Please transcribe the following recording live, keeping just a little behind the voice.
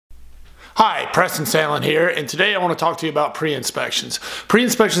Hi, Preston Sandlin here, and today I want to talk to you about pre-inspections.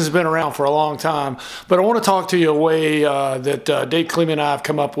 Pre-inspections have been around for a long time, but I want to talk to you a way that Dave Kleeman and I have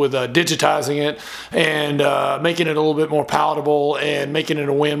come up with digitizing it and making it a little bit more palatable and making it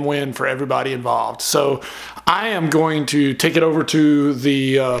a win-win for everybody involved. So I am going to take it over to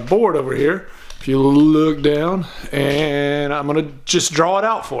the board over here, if you look down, and I'm going to just draw it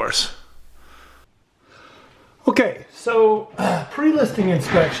out for us. Okay, so pre-listing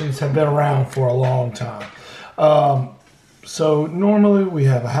inspections have been around for a long time. So normally we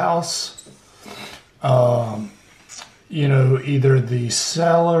have a house, either the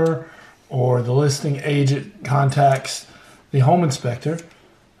seller or the listing agent contacts the home inspector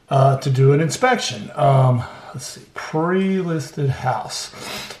to do an inspection. Let's see, pre-listed house.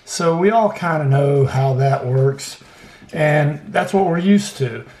 So we all kind of know how that works, and that's what we're used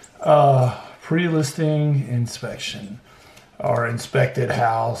to. Pre-listing inspection, or inspected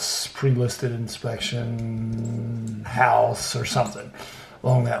house, pre-listed inspection house, or something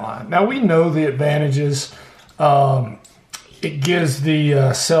along that line. Now we know the advantages. It gives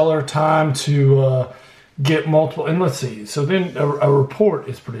the seller time to get multiple, and let's see, so then a report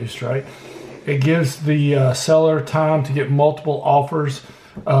is produced, right? It gives the seller time to get multiple offers,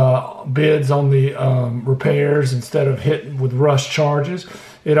 bids on the repairs instead of hitting with rush charges.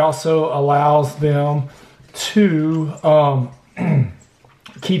 It also allows them to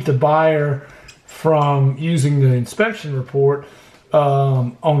keep the buyer from using the inspection report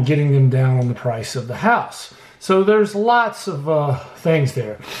on getting them down on the price of the house. So there's lots of things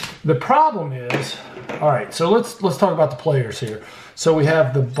there. The problem is, all right, so let's talk about the players here. So we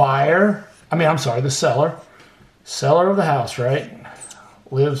have the seller of the house, right?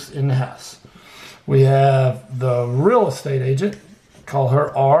 Lives in the house. We have the real estate agent, call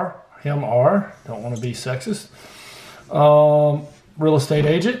her R, him R, don't want to be sexist, real estate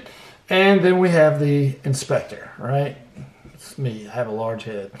agent, and then we have the inspector, right? It's me, I have a large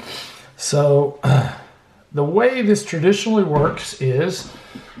head. So the way this traditionally works is,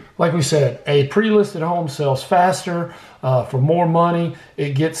 like we said, a pre-listed home sells faster for more money.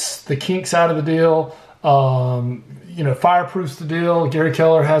 It gets the kinks out of the deal. Fireproofs the deal. Gary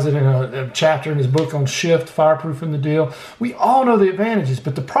Keller has it in a chapter in his book on Shift, fireproofing the deal. We all know the advantages,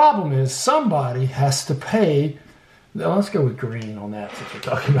 but the problem is somebody has to pay. Let's go with green on that since we're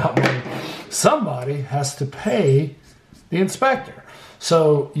talking about money. Somebody has to pay the inspector.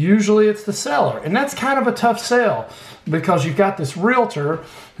 So usually it's the seller, and that's kind of a tough sell because you've got this realtor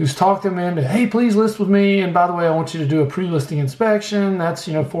who's talked them into, hey, please list with me, and by the way, I want you to do a pre-listing inspection. That's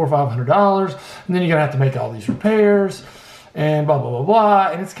 $400 or $500, and then you're gonna have to make all these repairs and blah blah blah blah,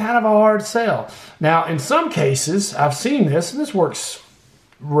 and it's kind of a hard sell. Now, in some cases, I've seen this, and this works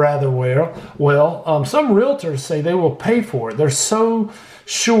rather well. Some realtors say they will pay for it. They're so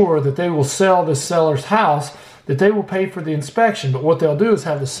sure that they will sell this seller's house that they will pay for the inspection, but what they'll do is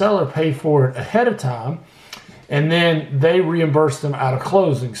have the seller pay for it ahead of time, and then they reimburse them out of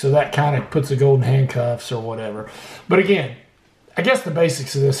closing. So that kind of puts the golden handcuffs or whatever. But again, I guess the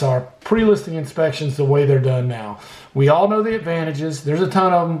basics of this are pre-listing inspections the way they're done now. We all know the advantages. There's a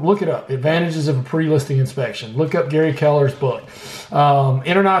ton of them. Look it up. Advantages of a pre-listing inspection. Look up Gary Keller's book.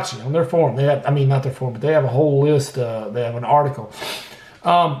 Internachi on their forum. They have, not their forum, but they have a whole list. They have an article.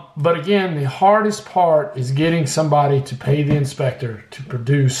 But again, the hardest part is getting somebody to pay the inspector to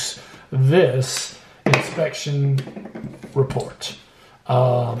produce this inspection report,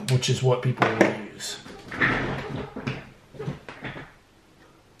 which is what people will use.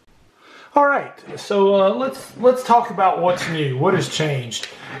 All right, so let's talk about what's new. What has changed?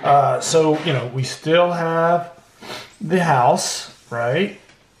 We still have the house, right?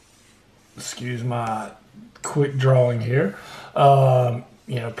 Excuse my quick drawing here.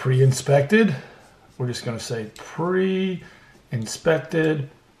 Pre-inspected. We're just going to say pre-inspected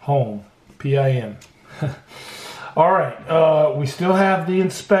home, PIN. All right, we still have the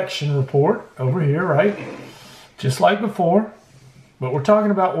inspection report over here, right? Just like before, but we're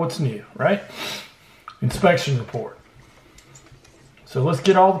talking about what's new, right? Inspection report. So let's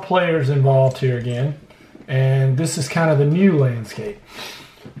get all the players involved here again, and this is kind of the new landscape.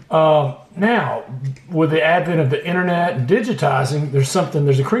 Now, with the advent of the internet and digitizing,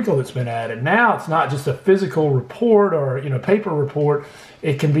 there's a crinkle that's been added. Now it's not just a physical report or paper report.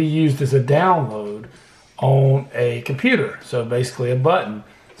 It can be used as a download on a computer. So basically a button.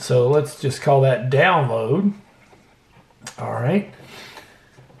 So let's just call that download. All right.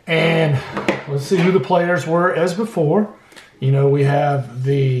 And let's see who the players were as before. We have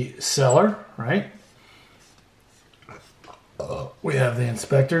the seller, right? We have the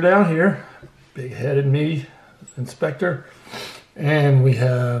inspector down here, big-headed me inspector. And we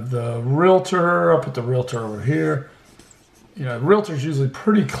have the realtor. I'll put the realtor over here. You know, the realtor is usually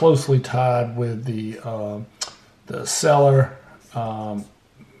pretty closely tied with the seller. I'm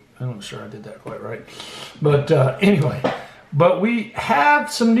not sure I did that quite right. But anyway, but we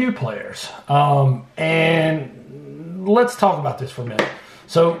have some new players. And let's talk about this for a minute.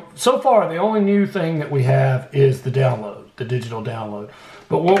 So far, the only new thing that we have is the download, the digital download.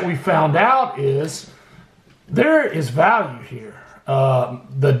 But what we found out is there is value here.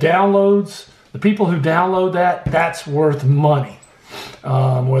 The downloads, the people who download that, that's worth money.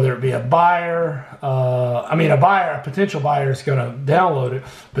 Whether it be a buyer, a potential buyer is going to download it,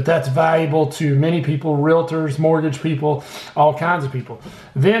 but that's valuable to many people, realtors, mortgage people, all kinds of people.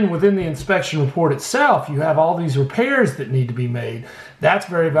 Then within the inspection report itself, you have all these repairs that need to be made. That's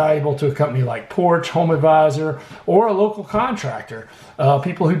very valuable to a company like Porch, Home Advisor, or a local contractor,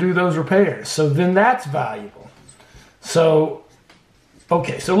 people who do those repairs. So then that's valuable.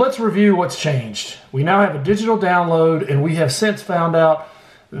 Okay, so let's review what's changed. We now have a digital download, and we have since found out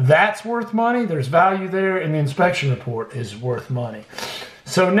that's worth money. There's value there, and the inspection report is worth money.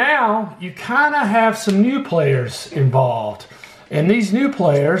 So now you kind of have some new players involved. And these new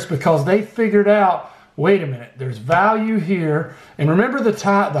players, because they figured out, wait a minute, there's value here. And remember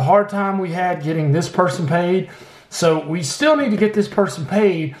the hard time we had getting this person paid? So we still need to get this person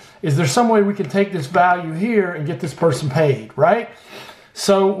paid. Is there some way we can take this value here and get this person paid, right?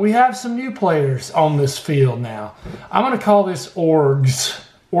 So we have some new players on this field now. I'm going to call this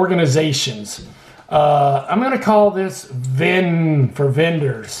organizations. I'm going to call this for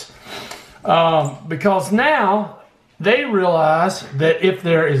vendors. Because now they realize that if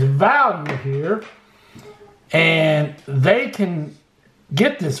there is value here and they can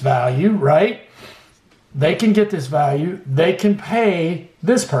get this value, right? They can get this value. They can pay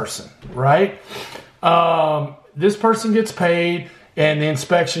this person, right? This person gets paid and the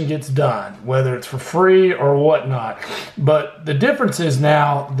inspection gets done, whether it's for free or whatnot. But the difference is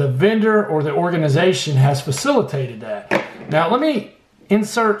now the vendor or the organization has facilitated that. Now, let me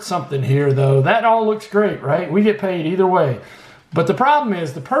insert something here, though. That all looks great, right? We get paid either way. But the problem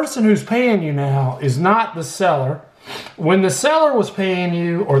is the person who's paying you now is not the seller. When the seller was paying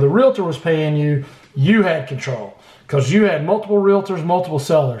you or the realtor was paying you, you had control because you had multiple realtors, multiple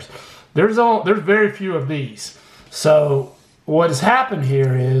sellers. There's very few of these. So what has happened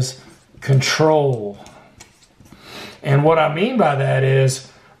here is control. And what I mean by that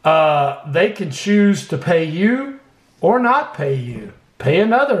is they can choose to pay you or not pay you, pay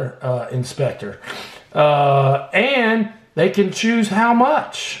another inspector. And they can choose how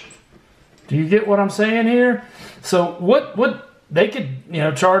much. Do you get what I'm saying here? So what they could,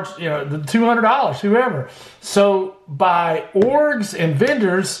 charge, the $200, whoever. So by orgs and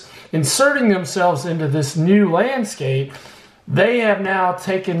vendors inserting themselves into this new landscape, they have now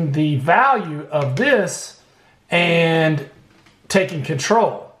taken the value of this and taken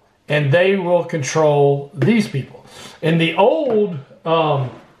control. And they will control these people. In the old,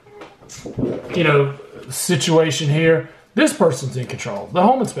 situation here, this person's in control. The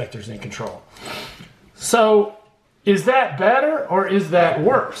home inspector's in control. So is that better or is that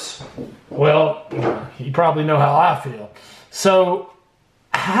worse? Well, you probably know how I feel. So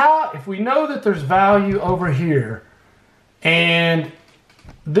if we know that there's value over here and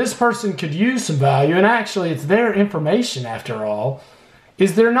this person could use some value, and actually it's their information after all,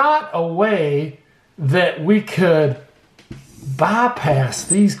 is there not a way that we could bypass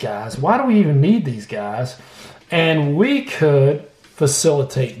these guys? Why do we even need these guys? And we could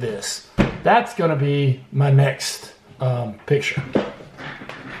facilitate this. That's going to be my next picture.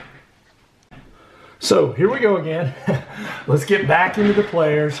 So here we go again. Let's get back into the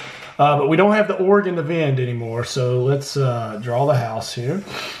players. But we don't have the org and the vend anymore. So let's draw the house here.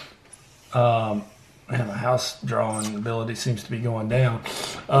 And the house drawing ability seems to be going down.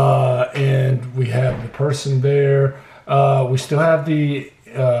 And we have the person there. We still have the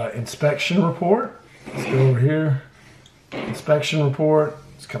inspection report. Let's go over here. Inspection report.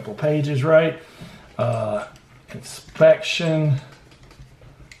 It's a couple of pages, right? Inspection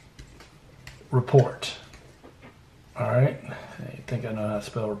report. All right. I think I know how to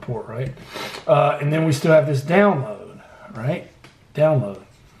spell report, right? And then we still have this download, right? Download.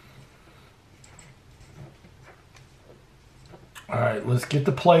 All right. Let's get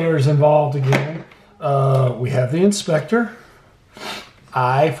the players involved again. We have the inspector.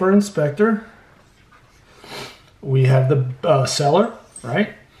 I for inspector. We have the seller,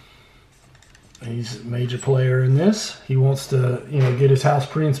 right? He's a major player in this. He wants to, get his house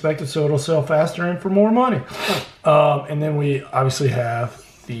pre-inspected so it'll sell faster and for more money. And then we obviously have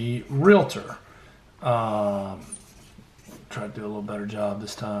the realtor. try to do a little better job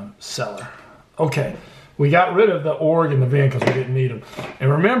this time. Seller. Okay. We got rid of the org and the VIN because we didn't need them.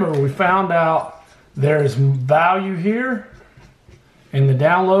 And remember, we found out there's value here in the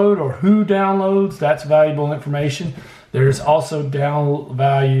download or who downloads. That's valuable information. There's also down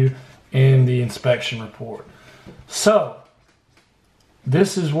value in the inspection report. So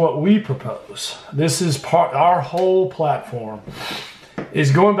this is what we propose. This is our whole platform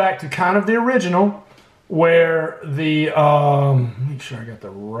is going back to kind of the original where the, make sure I got the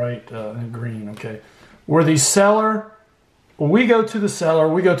right green, okay. Where the seller, we go to the seller,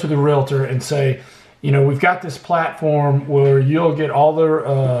 we go to the realtor and say, you know, we've got this platform where you'll get all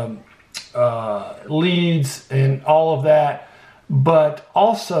their leads and all of that, but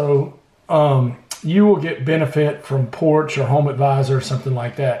also you will get benefit from Porch or Home Advisor or something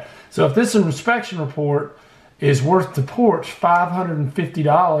like that. So if this inspection report is worth to Porch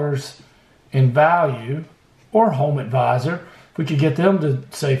 $550 in value, or Home Advisor, if we could get them to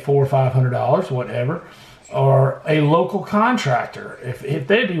say $400 or $500, whatever, or a local contractor, if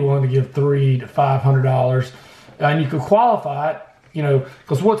they'd be willing to give $300 to $500, and you could qualify it, you know,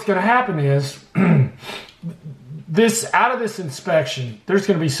 because what's going to happen is out of this inspection, there's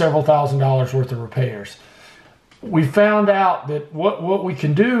going to be several $1,000s worth of repairs. We found out that what we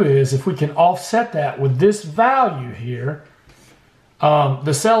can do is if we can offset that with this value here,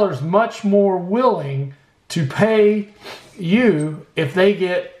 the seller's much more willing to pay you if they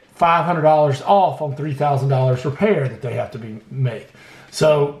get $500 off on $3,000 repair that they have to make.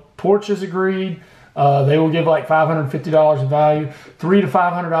 So Porch has agreed. They will give like $550 in value, $300 to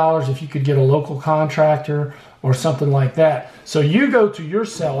 $500 if you could get a local contractor or something like that. So you go to your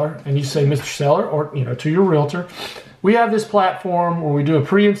seller and you say, Mr. Seller, or you know, to your realtor, we have this platform where we do a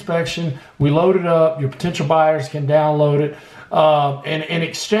pre-inspection, we load it up, your potential buyers can download it, and in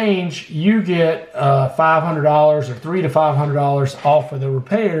exchange, you get $500 or $300 to $500 off of the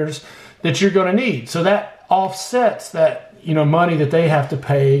repairs that you're going to need. So that offsets that, you know, money that they have to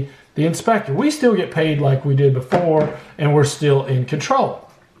pay the inspector. We still get paid like we did before, and we're still in control.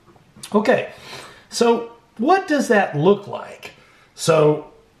 Okay, so what does that look like?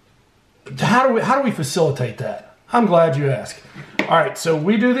 So how do we facilitate that? I'm glad you asked. All right, so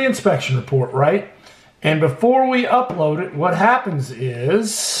we do the inspection report, right? And before we upload it, what happens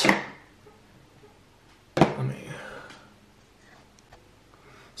is, let me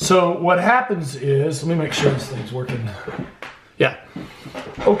make sure this thing's working. Yeah.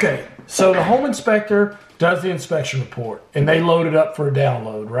 Okay, so the home inspector does the inspection report, and they load it up for a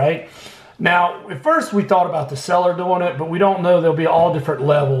download, right? Now, at first we thought about the seller doing it, but we don't know. There'll be all different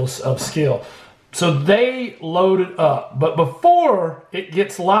levels of skill. So they load it up, but before it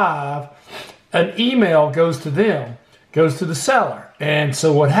gets live, an email goes to them, goes to the seller. And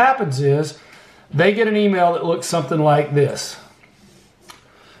so what happens is they get an email that looks something like this.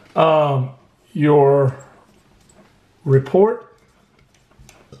 Your report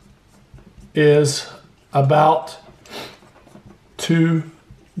is about to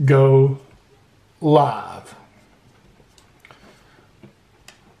go live.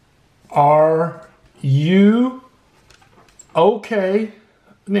 Are you okay?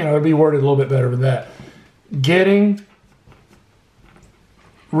 You know, it'd be worded a little bit better than that. Getting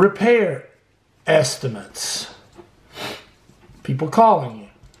repair estimates. People calling you.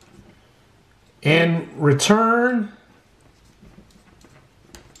 In return,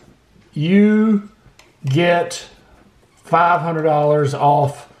 you get $500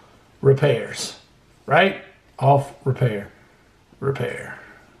 off repairs, right? Off repair.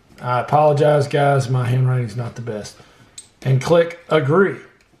 I apologize, guys. My handwriting's not the best. And click agree.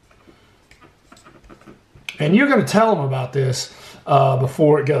 And you're going to tell them about this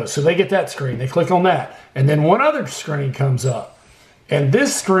before it goes. So they get that screen. They click on that. And then one other screen comes up. And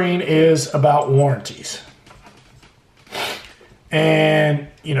this screen is about warranties. And,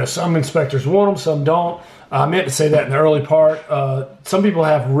 you know, some inspectors want them, some don't. I meant to say that in the early part. Some people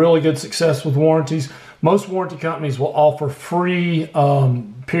have really good success with warranties. Most warranty companies will offer free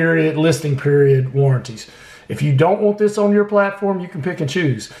listing period warranties. If you don't want this on your platform, you can pick and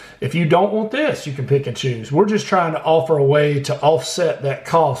choose. If you don't want this, you can pick and choose. We're just trying to offer a way to offset that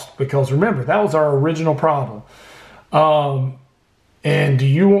cost because remember, that was our original problem. And do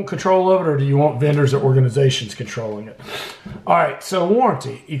you want control of it or do you want vendors or organizations controlling it? All right, so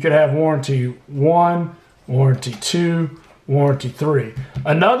warranty. You could have warranty 1, warranty 2, warranty 3.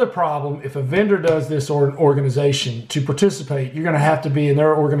 Another problem, if a vendor does this or an organization to participate, you're going to have to be in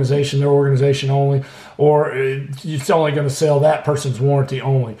their organization only, or it's only going to sell that person's warranty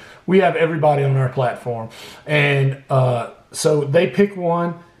only. We have everybody on our platform. And so they pick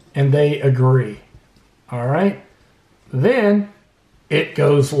one and they agree. All right. then it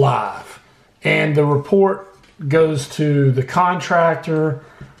goes live. And the report goes to the contractor,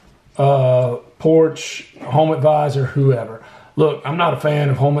 Porch, Home Advisor, whoever. Look, I'm not a fan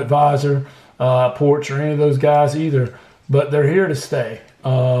of Home Advisor, Porch, or any of those guys either, but they're here to stay.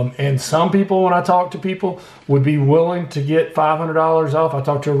 And some people, when I talk to people, would be willing to get $500 off. I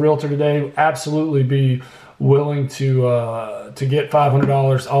talked to a realtor today, absolutely be willing to get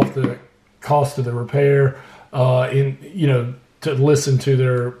 $500 off the cost of the repair, to listen to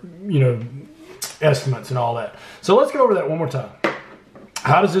their, estimates and all that. So let's go over that one more time.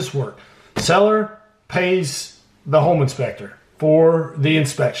 How does this work? Seller pays the home inspector for the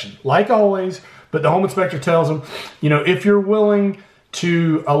inspection, like always, but the home inspector tells them, if you're willing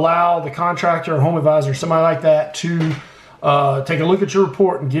to allow the contractor or home advisor, somebody like that, to take a look at your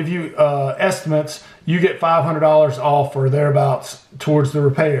report and give you estimates, you get $500 off or thereabouts towards the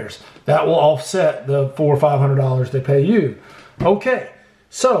repairs. That will offset the $400 or $500 they pay you. Okay,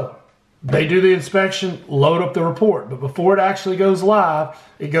 so they do the inspection, load up the report, but before it actually goes live,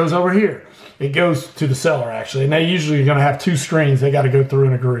 it goes over here. It goes to the seller, actually, and they usually are going to have two screens they got to go through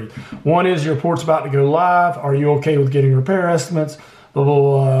and agree. One is your report's about to go live. Are you okay with getting repair estimates?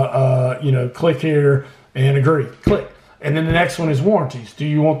 Click here and agree. Click. And then the next one is warranties. Do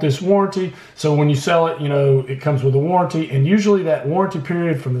you want this warranty? So when you sell it, it comes with a warranty, and usually that warranty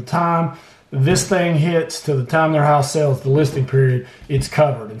period from the time this thing hits to the time their house sells, the listing period, it's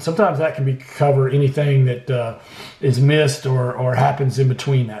covered. And sometimes that can cover anything that is missed or happens in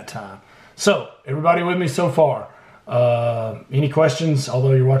between that time. So everybody with me so far? Any questions?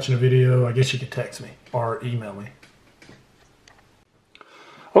 Although you're watching a video, I guess you could text me or email me.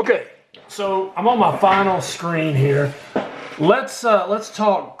 Okay, so I'm on my final screen here. Let's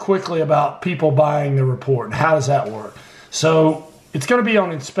talk quickly about people buying the report and how does that work. So it's going to be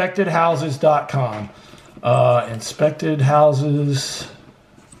on inspectedhouses.com. Inspected houses.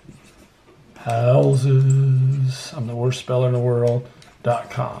 I'm the worst speller in the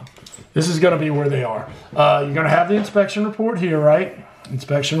world.com. This is going to be where they are. You're going to have the inspection report here, right?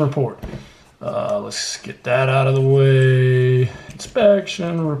 Inspection report. Let's get that out of the way.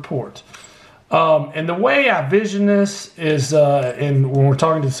 Inspection report. And the way I vision this is, when we're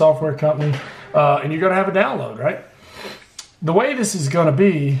talking to the software company, and you're going to have a download, right? The way this is going to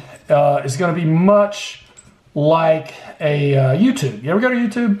be is going to be much like a YouTube. You ever go to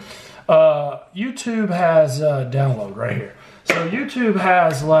YouTube? YouTube has a download right here. So YouTube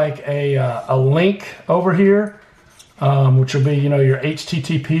has like a link over here, which will be, your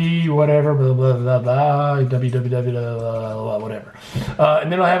HTTP, whatever, blah, blah, blah, blah, www, whatever.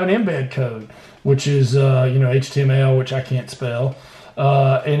 And then it'll have an embed code, which is, HTML, which I can't spell.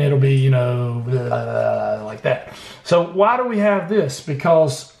 And it'll be, like that. So why do we have this?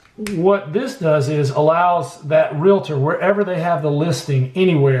 Because what this does is allows that realtor, wherever they have the listing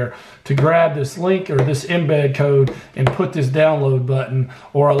anywhere, to grab this link or this embed code and put this download button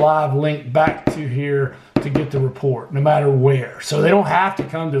or a live link back to here to get the report, no matter where. So they don't have to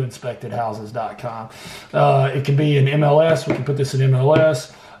come to inspectedhouses.com. It can be in MLS. We can put this in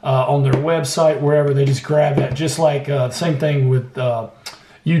MLS, on their website, wherever. They just grab that, just like same thing with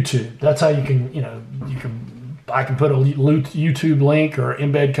YouTube. That's how you can, I can put a YouTube link or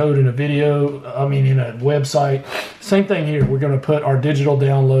embed code in a video, in a website. Same thing here. We're going to put our digital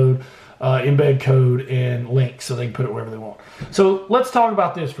download, embed code, and link so they can put it wherever they want. So let's talk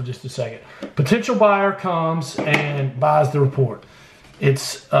about this for just a second. Potential buyer comes and buys the report.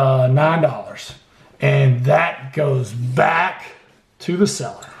 It's $9, and that goes back to the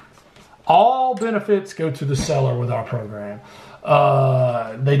seller. All benefits go to the seller with our program.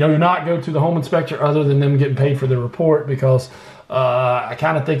 They do not go to the home inspector other than them getting paid for the report, because I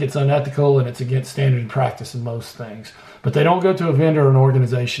kind of think it's unethical and it's against standard practice in most things. But they don't go to a vendor or an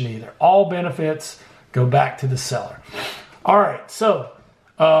organization either. All benefits go back to the seller. All right, so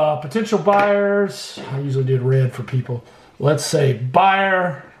potential buyers. I usually did red for people. Let's say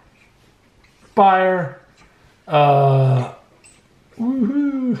buyer.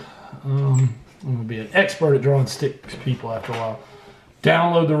 Woohoo. I'm going to be an expert at drawing stick people after a while.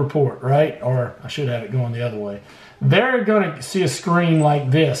 Download the report, right? Or I should have it going the other way. They're going to see a screen like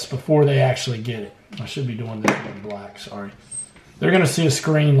this before they actually get it. I should be doing this in black, sorry. They're going to see a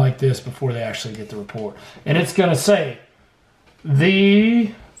screen like this before they actually get the report. And it's going to say,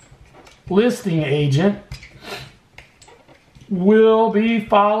 the listing agent will be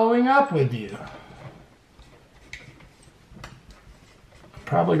following up with you.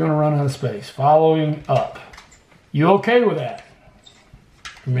 Probably going to run out of space. Following up. You okay with that?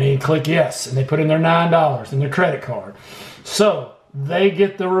 Click yes, and they put in their $9 and their credit card. So they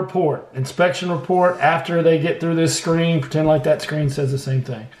get the report, inspection report, after they get through this screen. Pretend like that screen says the same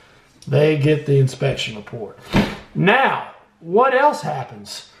thing. They get the inspection report. Now, what else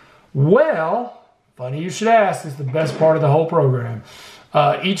happens? Well, funny you should ask, is the best part of the whole program.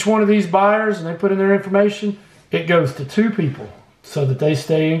 Each one of these buyers, and they put in their information, it goes to 2 people so that they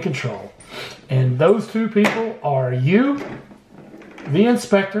stay in control. And those 2 people are you, the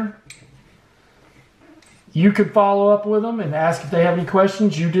inspector. You could follow up with them and ask if they have any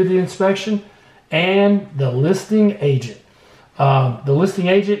questions. You did the inspection. And the listing agent. The listing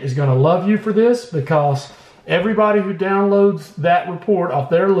agent is going to love you for this, because everybody who downloads that report off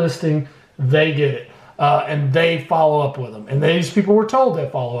their listing, they get it. And they follow up with them. And these people were told they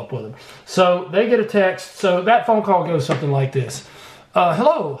follow up with them. So they get a text. So that phone call goes something like this.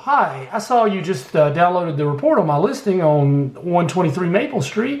 Hello, hi, I saw you just downloaded the report on my listing on 123 Maple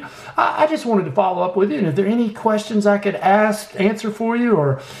Street. I just wanted to follow up with you, and if there are any questions I could answer for you,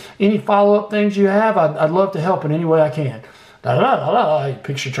 or any follow-up things you have, I'd love to help in any way I can. I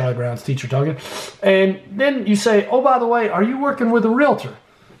picture Charlie Brown's teacher talking. And then you say, oh, by the way, are you working with a realtor?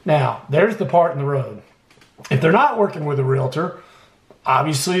 Now, there's the part in the road. If they're not working with a realtor,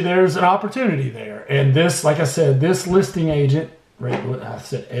 obviously there's an opportunity there. And this, like I said, this listing agent, I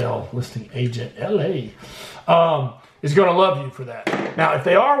said L, listing agent, LA, is going to love you for that. Now, if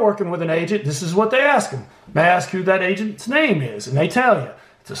they are working with an agent, this is what they ask them. They ask who that agent's name is, and they tell you.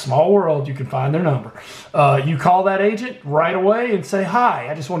 It's a small world. You can find their number. You call that agent right away and say, hi,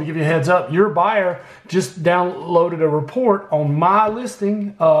 I just want to give you a heads up. Your buyer just downloaded a report on my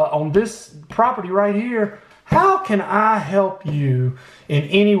listing on this property right here. How can I help you in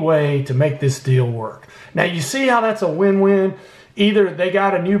any way to make this deal work? Now, you see how that's a win-win? Either they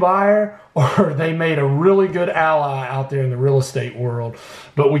got a new buyer, or they made a really good ally out there in the real estate world.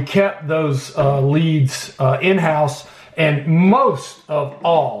 But we kept those leads in-house, and most of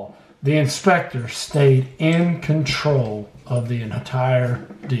all, the inspector stayed in control of the entire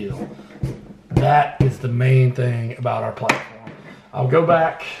deal. That is the main thing about our platform. I'll go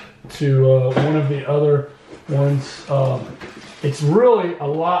back to one of the other ones. It's really a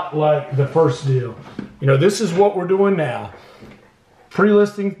lot like the first deal. You know, this is what we're doing now.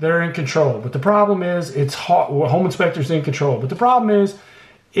 Pre-listing, they're in control. But the problem is, it's hard. Well, home inspector's in control. But the problem is,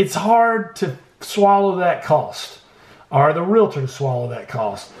 it's hard to swallow that cost, or the realtor to swallow that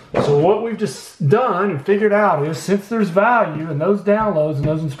cost. So what we've just done and figured out is, since there's value in those downloads and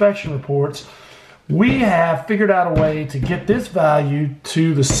those inspection reports, we have figured out a way to get this value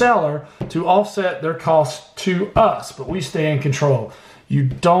to the seller to offset their costs to us. But we stay in control. You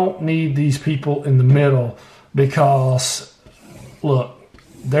don't need these people in the middle, because look,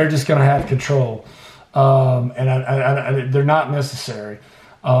 they're just going to have control, and they're not necessary.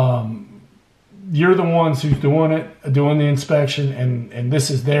 You're the ones who's doing it, doing the inspection, and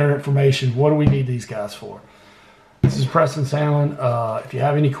this is their information. What do we need these guys for? This is Preston Sandlin. If you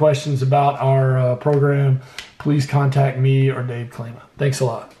have any questions about our program, please contact me or Dave Klima. Thanks a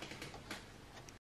lot.